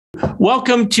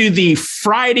Welcome to the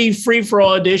Friday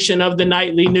free-for-all edition of the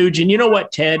Nightly Nuge. And you know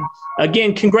what, Ted?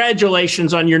 Again,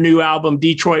 congratulations on your new album,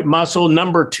 Detroit Muscle,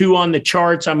 #2 on the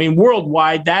charts. I mean,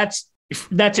 worldwide, that's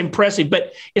impressive.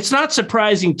 But it's not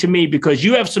surprising to me because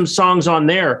you have some songs on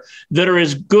there that are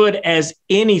as good as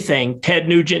anything Ted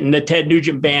Nugent and the Ted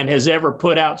Nugent Band has ever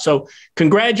put out. So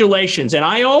congratulations. And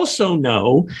I also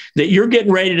know that you're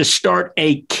getting ready to start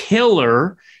a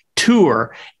killer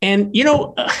tour. And, you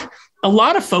know, a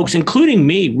lot of folks, including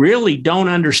me, really don't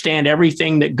understand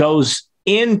everything that goes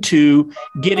into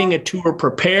getting a tour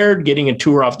prepared, getting a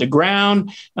tour off the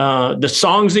ground, the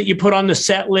songs that you put on the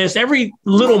set list, every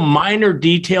little minor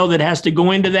detail that has to go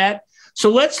into that.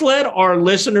 So let's let our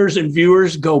listeners and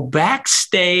viewers go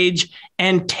backstage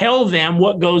and tell them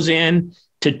what goes in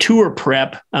to tour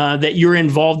prep that you're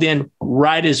involved in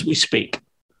right as we speak.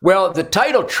 Well, the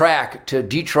title track to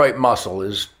Detroit Muscle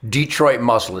is Detroit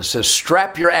Muscle. It says,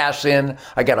 strap your ass in.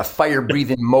 I got a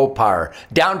fire-breathing Mopar.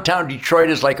 Downtown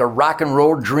Detroit is like a rock and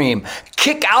roll dream.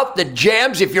 Kick out the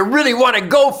jams if you really want to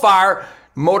go far.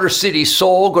 Motor City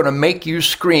Soul gonna make you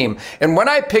scream. And when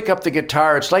I pick up the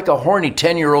guitar, it's like a horny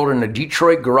 10-year-old in a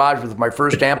Detroit garage with my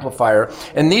first amplifier.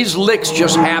 And these licks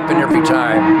just happen every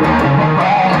time.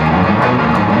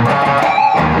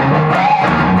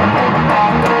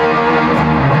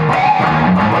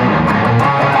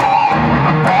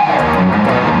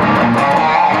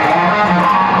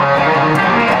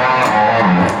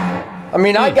 I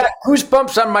mean, I got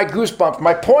goosebumps on my goosebumps.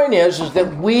 My point is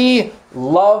that we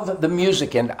love the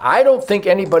music, and I don't think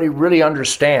anybody really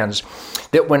understands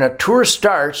that when a tour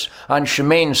starts on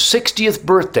Shemaine's 60th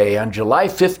birthday on July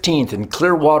 15th in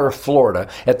Clearwater, Florida,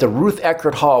 at the Ruth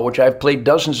Eckerd Hall, which I've played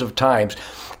dozens of times,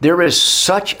 there is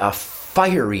such a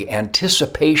fiery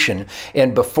anticipation.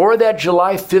 And before that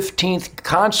July 15th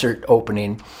concert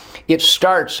opening, it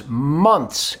starts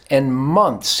months and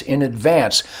months in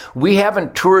advance. We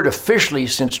haven't toured officially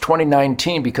since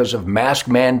 2019 because of mask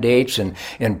mandates and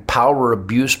power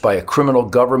abuse by a criminal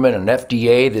government, an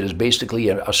FDA that is basically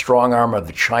a strong arm of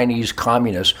the Chinese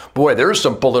communists. Boy, there's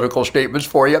some political statements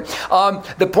for you.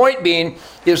 The point being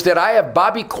is that I have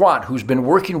Bobby Quant, who's been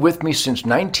working with me since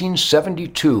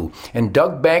 1972, and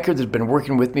Doug Banker, that's been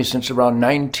working with me since around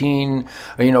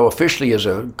officially as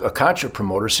a concert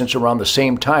promoter since around the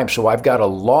same time. So I've got a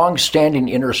long-standing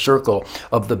inner circle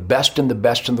of the best in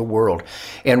the world.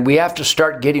 And we have to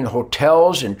start getting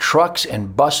hotels and trucks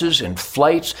and buses and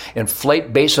flights and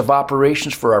flight base of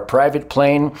operations for our private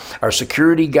plane, our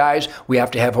security guys. We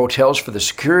have to have hotels for the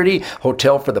security,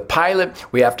 hotel for the pilot.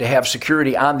 We have to have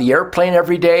security on the airplane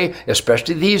every day,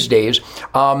 especially these days.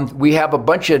 We have a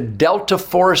bunch of Delta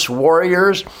Force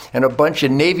warriors and a bunch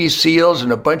of Navy SEALs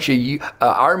and a bunch of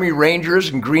Army Rangers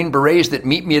and Green Berets that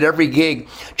meet me at every gig.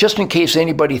 Just in case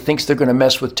anybody thinks they're going to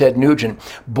mess with Ted Nugent,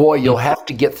 boy, you'll have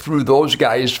to get through those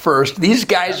guys first. These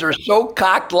guys are so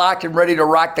cocked, locked, and ready to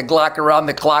rock the Glock around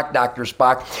the clock, Dr.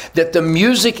 Spock, that the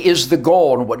music is the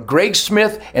goal. And what Greg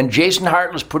Smith and Jason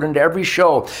Hartless put into every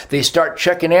show, they start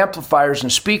checking amplifiers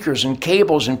and speakers and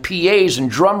cables and PAs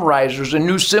and drum risers and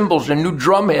new cymbals and new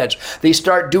drum heads. They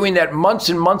start doing that months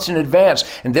and months in advance.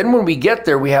 And then when we get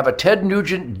there, we have a Ted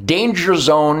Nugent Danger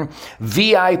Zone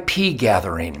VIP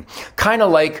gathering, kind of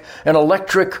like an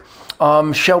electric,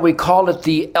 shall we call it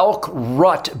the elk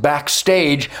rut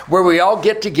backstage, where we all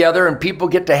get together and people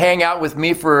get to hang out with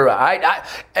me for,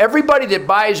 everybody that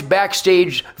buys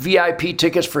backstage VIP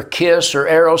tickets for Kiss or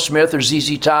Aerosmith or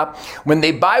ZZ Top, when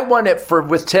they buy one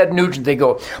with Ted Nugent, they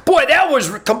go, boy, that was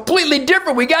completely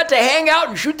different. We got to hang out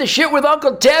and shoot the shit with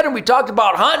Uncle Ted, and we talked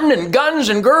about hunting and guns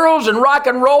and girls and rock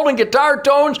and roll and guitar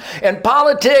tones and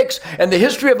politics and the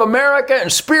history of America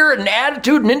and spirit and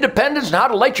attitude and independence and how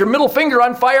to light your middle finger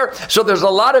on fire. So there's a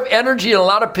lot of energy and a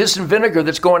lot of piss and vinegar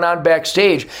that's going on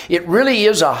backstage. It really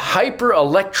is a hyper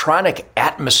electronic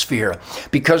atmosphere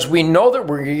because we know that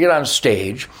we're going to get on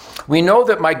stage. We know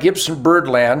that my Gibson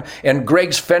Birdland and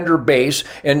Greg's Fender bass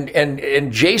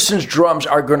and Jason's drums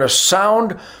are going to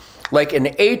sound like an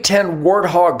A10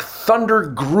 Warthog thunder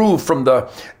groove from the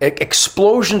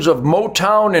explosions of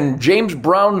Motown and James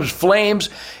Brown's Flames.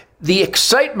 The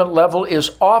excitement level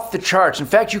is off the charts. In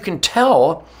fact, you can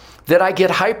tell that I get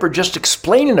hyper just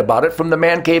explaining about it from the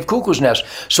Man Cave Cuckoo's Nest.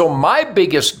 So my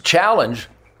biggest challenge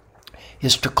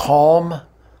is to calm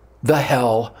the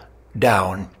hell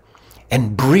down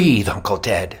and breathe, Uncle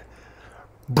Ted.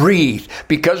 Breathe.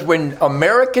 Because when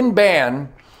American Band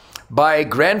by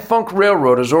Grand Funk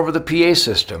Railroad is over the PA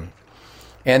system,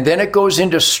 and then it goes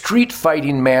into Street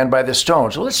Fighting Man by the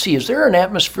Stones. So let's see, is there an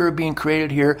atmosphere being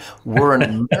created here? We're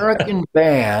an American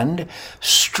band,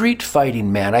 Street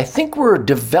Fighting Man. I think we're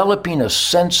developing a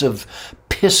sense of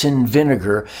piss and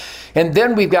vinegar. And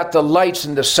then we've got the lights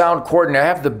and the sound coordinator. I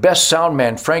have the best sound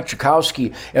man, Frank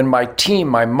Chakowski, and my team,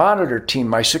 my monitor team,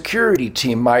 my security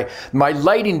team, my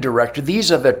lighting director.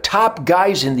 These are the top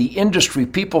guys in the industry,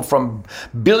 people from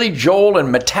Billy Joel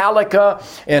and Metallica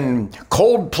and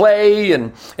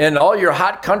Coldplay and all your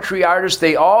hot country artists.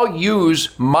 They all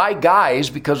use my guys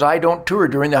because I don't tour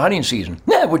during the hunting season,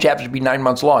 which happens to be 9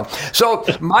 months long. So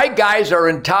my guys are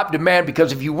in top demand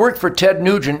because if you work for Ted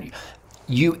Nugent,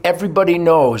 everybody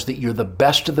knows that you're the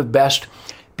best of the best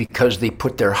because they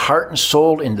put their heart and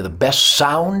soul into the best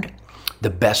sound, the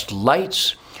best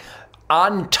lights,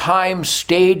 on-time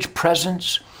stage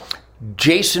presence.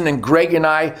 Jason and Greg and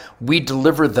I, we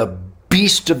deliver the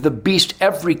beast of the beast.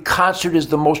 Every concert is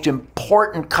the most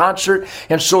important concert.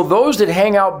 And so those that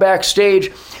hang out backstage,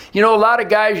 a lot of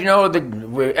guys,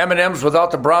 the M&Ms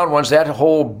without the brown ones, that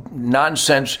whole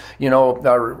nonsense,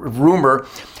 rumor.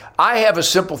 I have a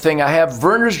simple thing. I have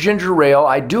Werner's Ginger Ale.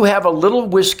 I do have a little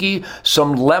whiskey,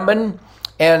 some lemon,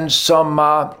 and some,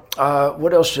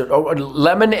 what else?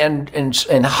 Lemon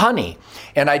and honey.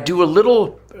 And I do a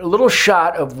little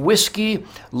shot of whiskey,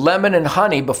 lemon, and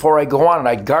honey before I go on. And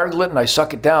I gargle it and I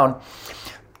suck it down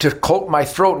to coat my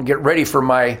throat and get ready for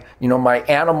my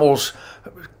animals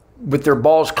with their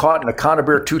balls caught in a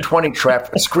Conabear 220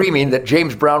 trap, screaming that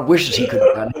James Brown wishes he could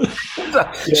have done it.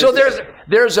 Yes. So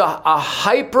there's a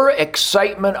hyper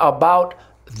excitement about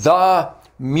the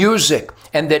music,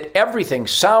 and that everything,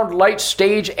 sound, light,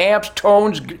 stage, amps,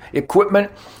 tones,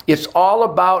 equipment, it's all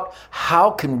about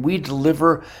how can we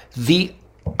deliver the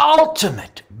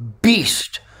ultimate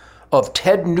beast of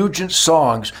Ted Nugent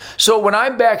songs. So when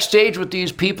I'm backstage with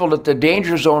these people at the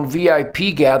Danger Zone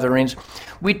VIP gatherings,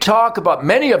 we talk about,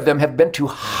 many of them have been to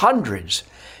hundreds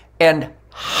and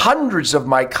hundreds of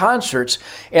my concerts,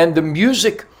 and the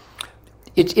music,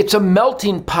 it's a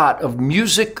melting pot of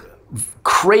music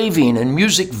craving and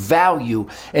music value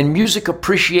and music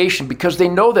appreciation, because they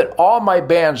know that all my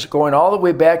bands, going all the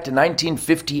way back to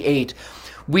 1958,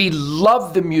 we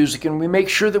love the music, and we make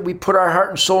sure that we put our heart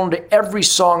and soul into every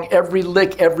song, every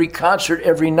lick, every concert,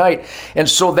 every night. And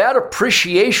so that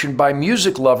appreciation by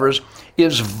music lovers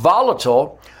is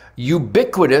volatile,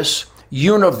 ubiquitous,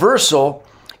 universal,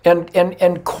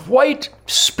 and quite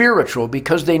spiritual,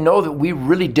 because they know that we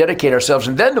really dedicate ourselves.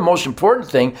 And then the most important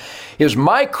thing is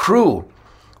my crew.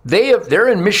 They're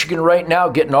in Michigan right now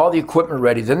getting all the equipment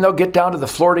ready. Then they'll get down to the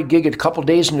Florida gig a couple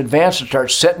days in advance and start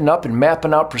setting up and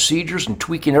mapping out procedures and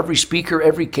tweaking every speaker,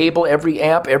 every cable, every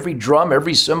amp, every drum,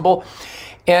 every cymbal.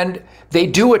 And they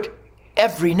do it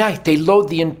every night. They load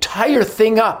the entire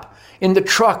thing up in the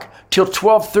truck till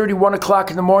 12:30, 1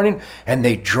 o'clock in the morning, and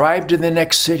they drive to the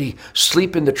next city,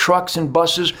 sleep in the trucks and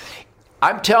buses.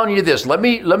 I'm telling you this, let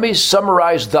me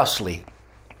summarize thusly.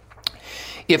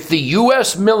 If the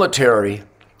U.S. military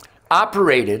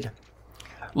operated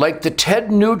like the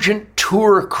Ted Nugent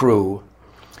tour crew,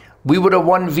 we would have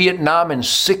won Vietnam in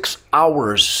 6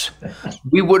 hours.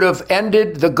 We would have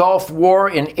ended the Gulf War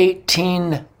in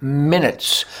 18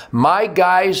 minutes. My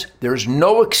guys, there's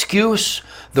no excuse.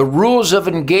 The rules of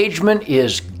engagement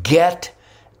is get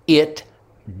it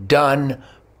done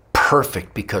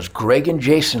perfect, because Greg and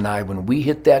Jason and I, when we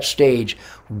hit that stage,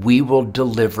 we will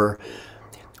deliver.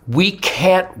 We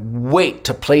can't wait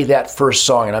to play that first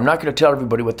song. And I'm not going to tell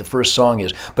everybody what the first song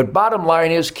is. But bottom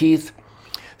line is, Keith,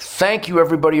 thank you,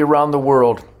 everybody around the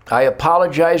world. I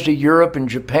apologize to Europe and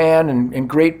Japan and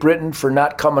Great Britain for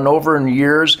not coming over in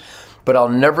years, but I'll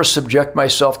never subject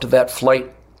myself to that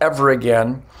flight ever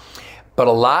again. But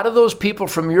a lot of those people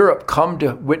from Europe come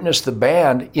to witness the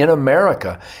band in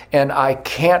America, and I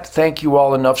can't thank you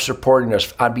all enough supporting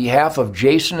us. On behalf of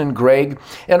Jason and Greg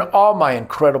and all my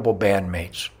incredible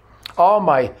bandmates, all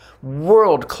my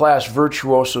world-class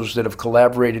virtuosos that have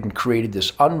collaborated and created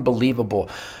this unbelievable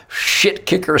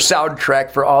shit-kicker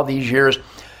soundtrack for all these years,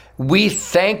 we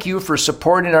thank you for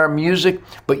supporting our music,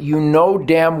 but you know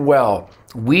damn well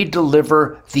we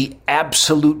deliver the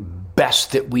absolute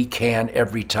best that we can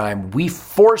every time. We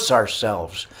force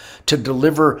ourselves to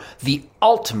deliver the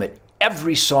ultimate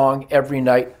every song, every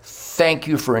night. Thank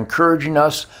you for encouraging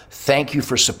us. Thank you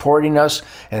for supporting us.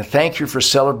 And thank you for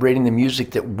celebrating the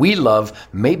music that we love,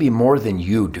 maybe more than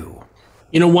you do.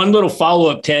 One little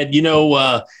follow-up, Ted.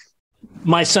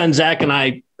 My son Zach and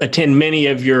I attend many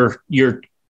of your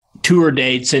tour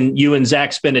dates, and you and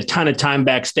Zach spend a ton of time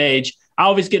backstage. I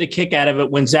always get a kick out of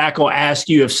it when Zach will ask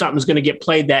you if something's going to get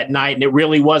played that night and it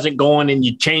really wasn't going, and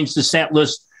you change the set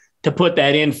list to put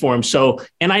that in for him. So,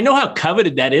 and I know how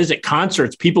coveted that is at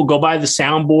concerts. People go by the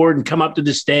soundboard and come up to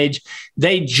the stage.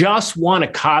 They just want a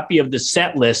copy of the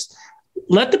set list.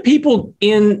 Let the people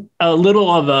in a little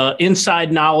of a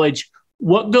inside knowledge.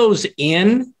 what goes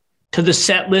in to the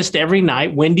set list every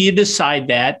night? When do you decide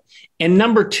that? And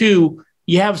number two,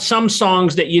 you have some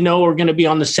songs that you know are going to be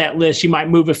on the set list. You might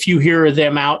move a few here or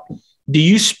them out. Do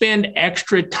you spend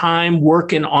extra time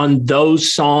working on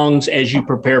those songs as you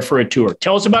prepare for a tour?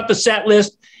 Tell us about the set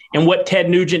list and what Ted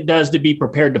Nugent does to be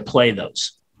prepared to play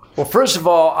those. Well, first of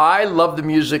all, I love the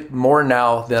music more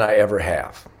now than I ever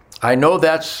have. I know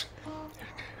that's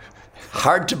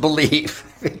hard to believe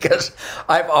because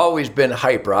I've always been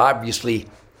hyper. Obviously,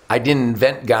 I didn't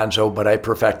invent Gonzo, but I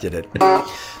perfected it.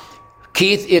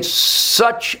 Keith, it's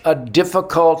such a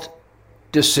difficult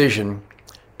decision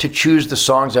to choose the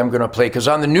songs I'm going to play, because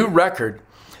on the new record,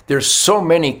 there's so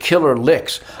many killer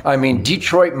licks. I mean,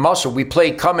 Detroit Muscle, we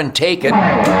play Come and Take It.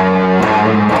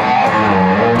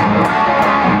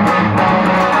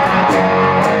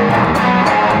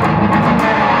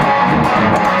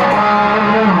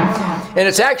 And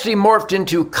it's actually morphed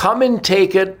into Come and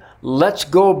Take It, Let's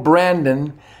Go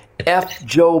Brandon, F.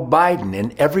 Joe Biden,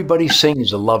 and everybody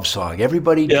sings a love song.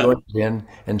 Everybody joins in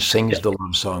and sings the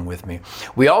love song with me.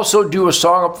 We also do a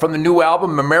song from the new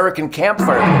album, American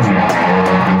Campfire.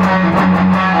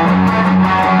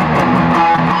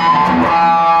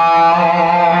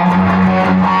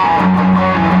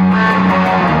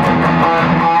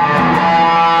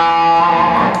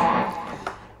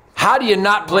 How do you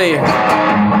not play?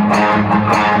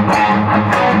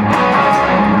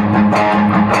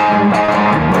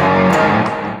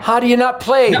 How do you not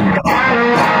play?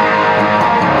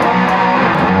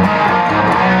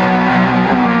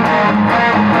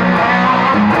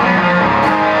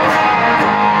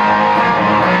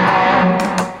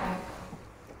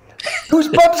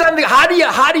 Goosebumps on the. How do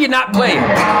you not play?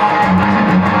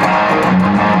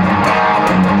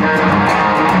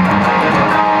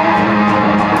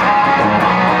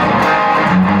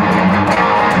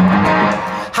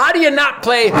 How do you not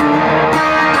play?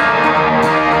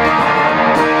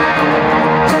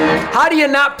 How do you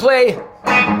not play?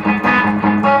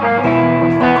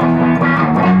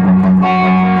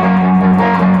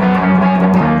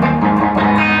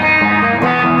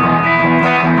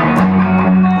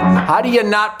 How do you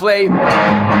not play?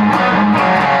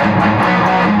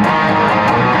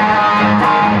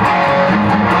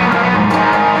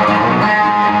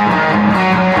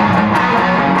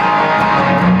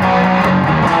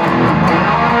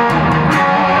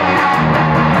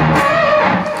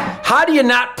 How do you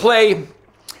not play?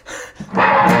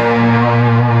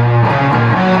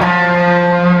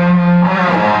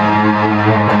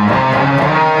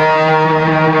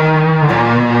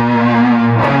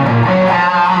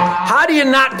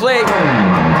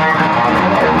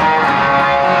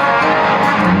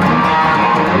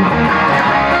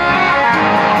 How do you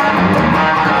not play?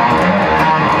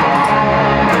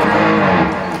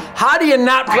 How do you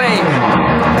not play?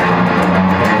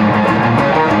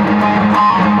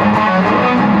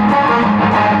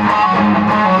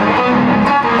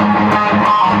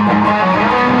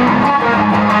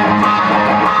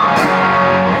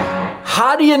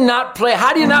 How do you not play?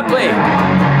 How do you not play?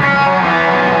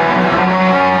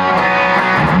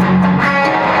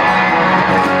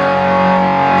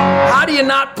 How do you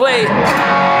not play?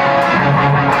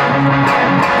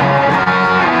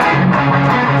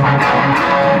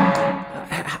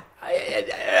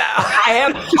 I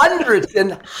have hundreds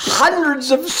and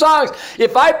hundreds of songs.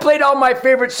 If I played all my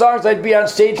favorite songs, I'd be on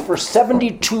stage for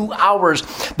 72 hours.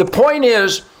 The point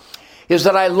is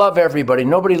that I love everybody.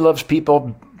 Nobody loves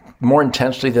people more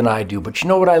intensely than I do. But you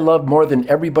know what I love more than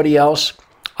everybody else?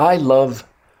 I love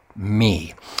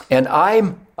me. And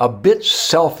I'm a bit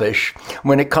selfish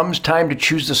when it comes time to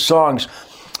choose the songs.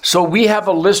 So we have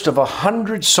a list of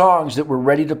 100 songs that we're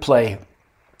ready to play.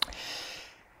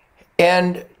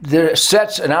 And the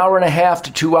set's an hour and a half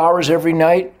to 2 hours every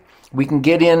night. We can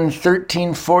get in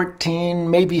 13, 14,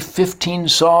 maybe 15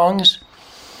 songs.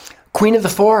 Queen of the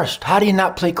Forest. How do you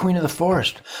not play Queen of the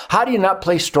Forest? How do you not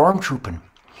play Stormtroopin'?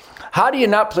 How do you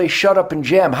not play Shut Up and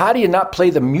Jam? How do you not play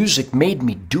The Music Made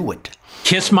Me Do It?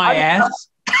 Kiss My Ass?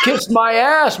 Kiss My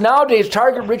Ass. Nowadays,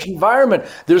 Target-Rich Environment.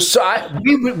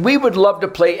 We would love to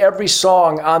play every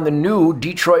song on the new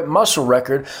Detroit Muscle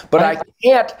record, but I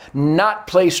can't not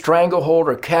play Stranglehold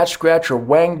or Cat Scratch or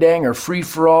Wang Dang or Free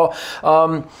For All.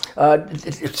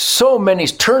 It's so many.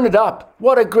 Turn It Up.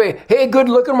 What a great, hey, good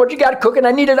looking, what you got cooking?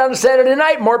 I need it on a Saturday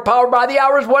night. More power by the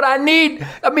hour is what I need.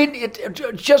 I mean,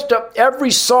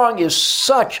 every song is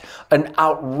such an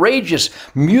outrageous,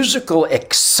 musical,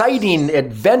 exciting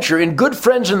adventure. In Good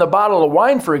Friends in the Bottle of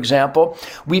Wine, for example,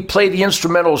 we play the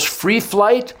instrumentals Free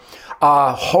Flight,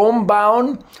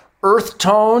 Homebound, Earth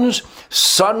Tones,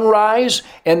 Sunrise,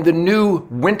 and the new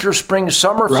Winter, Spring,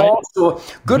 Summer, Fall. So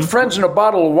Good Friends and a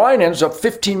Bottle of Wine ends up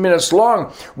 15 minutes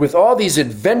long with all these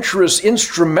adventurous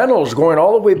instrumentals going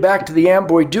all the way back to the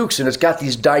Amboy Dukes. And it's got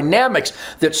these dynamics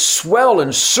that swell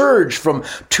and surge from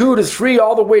 2 to 3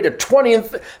 all the way to 20.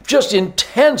 And just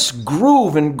intense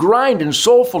groove and grind and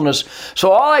soulfulness.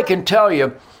 So all I can tell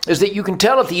you is that you can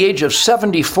tell at the age of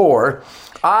 74,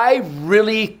 I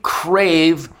really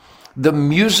crave the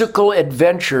musical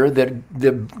adventure that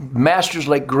the masters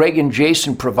like Greg and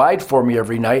Jason provide for me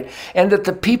every night, and that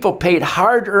the people paid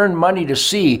hard-earned money to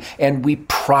see, and we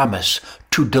promise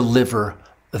to deliver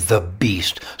the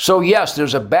beast. So yes,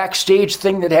 there's a backstage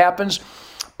thing that happens,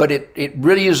 but it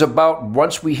really is about,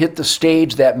 once we hit the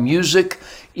stage, that music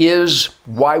is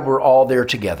why we're all there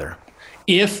together.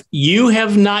 If you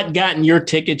have not gotten your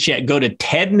tickets yet, go to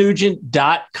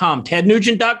tednugent.com,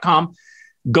 tednugent.com,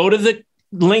 go to the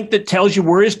link that tells you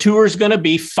where his tour is going to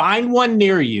be. Find one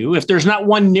near you. If there's not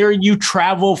one near you,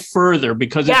 travel further,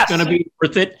 because it's going to be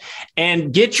worth it.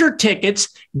 And get your tickets.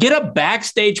 Get a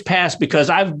backstage pass, because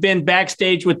I've been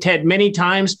backstage with Ted many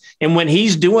times. And when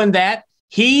he's doing that,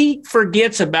 he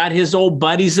forgets about his old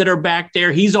buddies that are back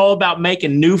there. He's all about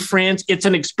making new friends. It's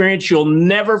an experience you'll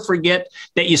never forget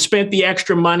that you spent the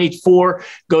extra money for.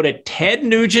 Go to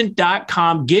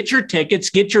tednugent.com, get your tickets,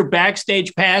 get your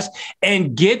backstage pass,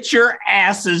 and get your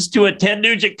asses to a Ted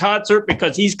Nugent concert,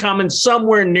 because he's coming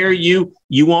somewhere near you.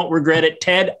 You won't regret it.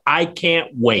 Ted, I can't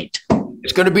wait.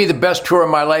 It's going to be the best tour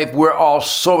of my life. We're all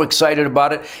so excited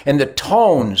about it. And the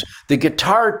tones, the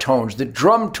guitar tones, the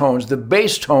drum tones, the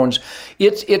bass tones,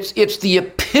 it's the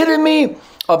epitome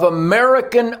of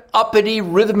American uppity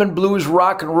rhythm and blues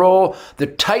rock and roll. The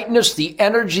tightness, the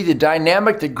energy, the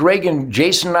dynamic that Greg and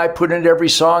Jason and I put into every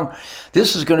song.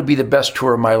 This is going to be the best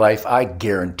tour of my life. I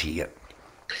guarantee it.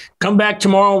 Come back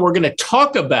tomorrow. We're going to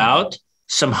talk about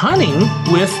some hunting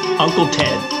with Uncle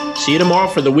Ted. See you tomorrow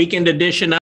for the weekend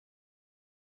edition of